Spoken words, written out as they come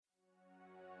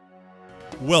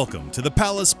Welcome to the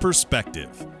Pallas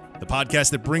Perspective, the podcast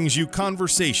that brings you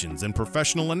conversations and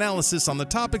professional analysis on the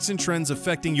topics and trends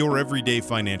affecting your everyday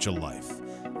financial life.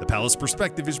 The Pallas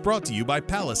Perspective is brought to you by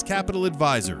Pallas Capital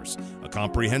Advisors, a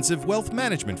comprehensive wealth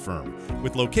management firm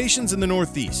with locations in the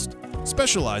Northeast,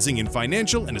 specializing in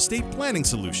financial and estate planning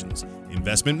solutions,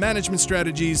 investment management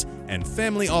strategies, and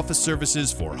family office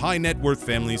services for high net worth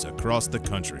families across the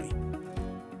country.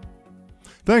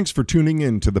 Thanks for tuning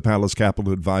in to the Pallas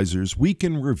Capital Advisors Week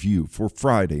in Review for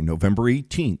Friday, November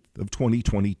 18th of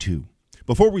 2022.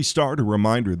 Before we start, a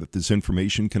reminder that this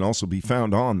information can also be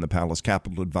found on the Pallas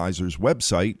Capital Advisors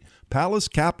website,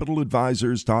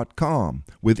 pallascapitaladvisors.com,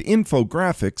 with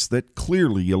infographics that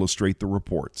clearly illustrate the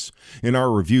reports. In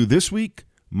our review this week,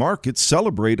 markets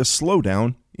celebrate a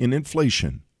slowdown in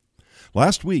inflation.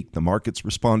 Last week, the markets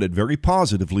responded very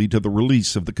positively to the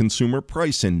release of the Consumer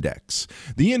Price Index.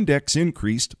 The index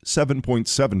increased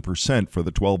 7.7% for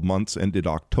the 12 months ended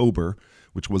October,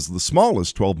 which was the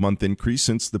smallest 12-month increase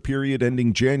since the period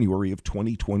ending January of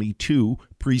 2022,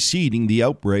 preceding the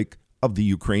outbreak of the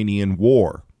Ukrainian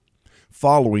war.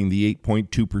 Following the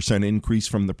 8.2% increase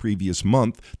from the previous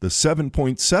month, the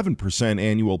 7.7%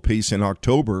 annual pace in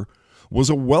October was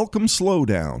a welcome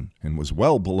slowdown and was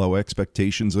well below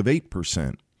expectations of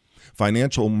 8%.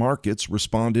 Financial markets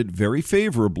responded very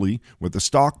favorably, with the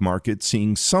stock market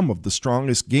seeing some of the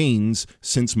strongest gains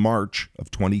since March of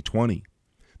 2020.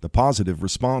 The positive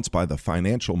response by the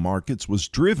financial markets was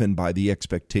driven by the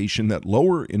expectation that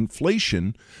lower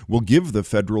inflation will give the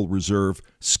Federal Reserve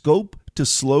scope to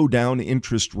slow down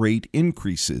interest rate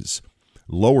increases.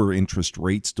 Lower interest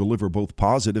rates deliver both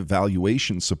positive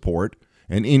valuation support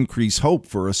and increase hope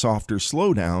for a softer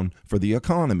slowdown for the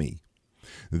economy.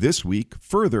 This week,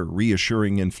 further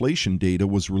reassuring inflation data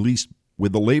was released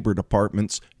with the Labor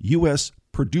Department's U.S.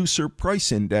 Producer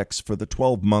Price Index for the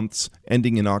 12 months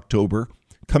ending in October,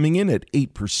 coming in at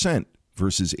 8%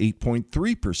 versus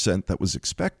 8.3% that was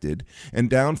expected, and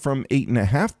down from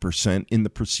 8.5% in the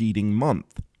preceding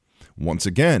month. Once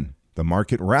again, the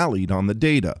market rallied on the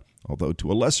data, although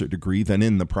to a lesser degree than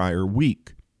in the prior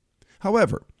week.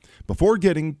 However, before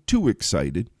getting too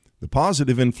excited, the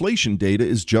positive inflation data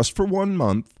is just for 1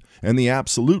 month, and the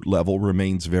absolute level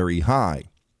remains very high.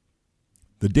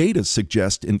 The data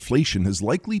suggest inflation has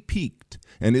likely peaked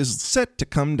and is set to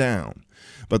come down,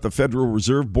 but the Federal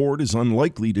Reserve Board is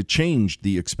unlikely to change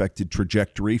the expected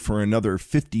trajectory for another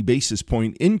 50 basis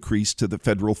point increase to the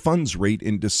federal funds rate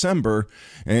in December,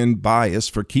 and bias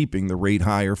for keeping the rate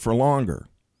higher for longer.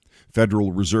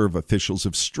 Federal Reserve officials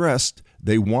have stressed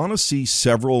they want to see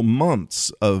several months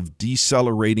of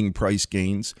decelerating price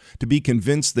gains to be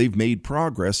convinced they've made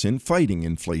progress in fighting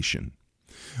inflation.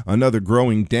 Another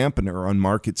growing dampener on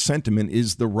market sentiment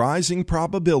is the rising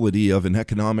probability of an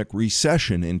economic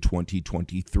recession in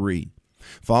 2023.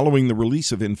 Following the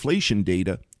release of inflation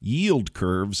data, yield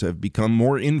curves have become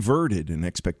more inverted, and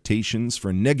expectations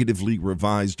for negatively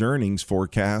revised earnings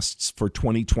forecasts for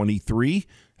 2023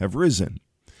 have risen.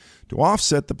 To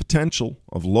offset the potential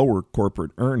of lower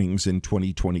corporate earnings in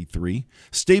 2023,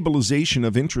 stabilization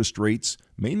of interest rates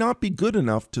may not be good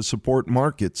enough to support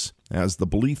markets, as the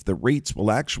belief that rates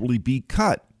will actually be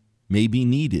cut may be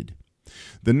needed.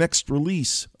 The next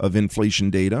release of inflation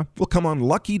data will come on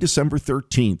lucky December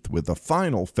 13th, with the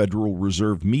final Federal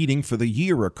Reserve meeting for the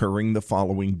year occurring the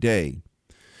following day.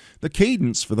 The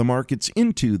cadence for the markets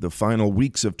into the final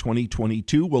weeks of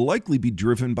 2022 will likely be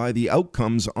driven by the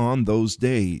outcomes on those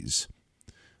days.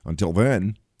 Until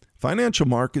then, financial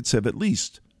markets have at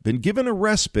least been given a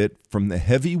respite from the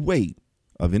heavy weight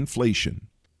of inflation.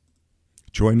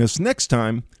 Join us next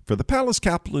time for the Pallas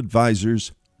Capital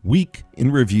Advisors Week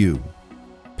in Review.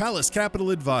 Pallas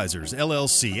Capital Advisors,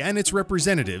 LLC, and its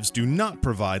representatives do not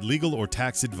provide legal or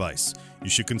tax advice. You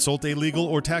should consult a legal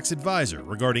or tax advisor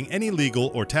regarding any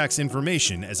legal or tax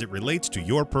information as it relates to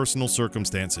your personal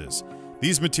circumstances.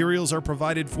 These materials are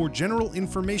provided for general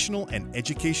informational and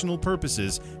educational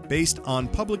purposes based on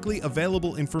publicly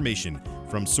available information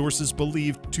from sources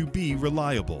believed to be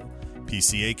reliable.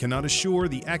 PCA cannot assure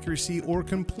the accuracy or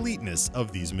completeness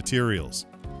of these materials.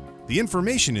 The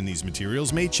information in these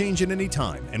materials may change at any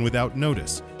time and without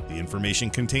notice. The information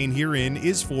contained herein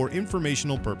is for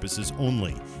informational purposes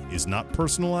only, is not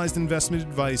personalized investment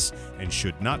advice, and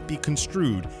should not be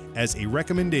construed as a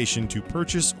recommendation to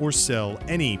purchase or sell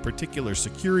any particular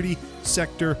security,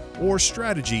 sector, or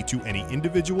strategy to any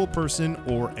individual person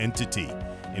or entity.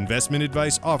 Investment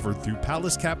advice offered through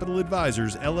Pallas Capital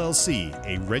Advisors, LLC,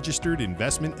 a registered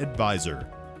investment advisor.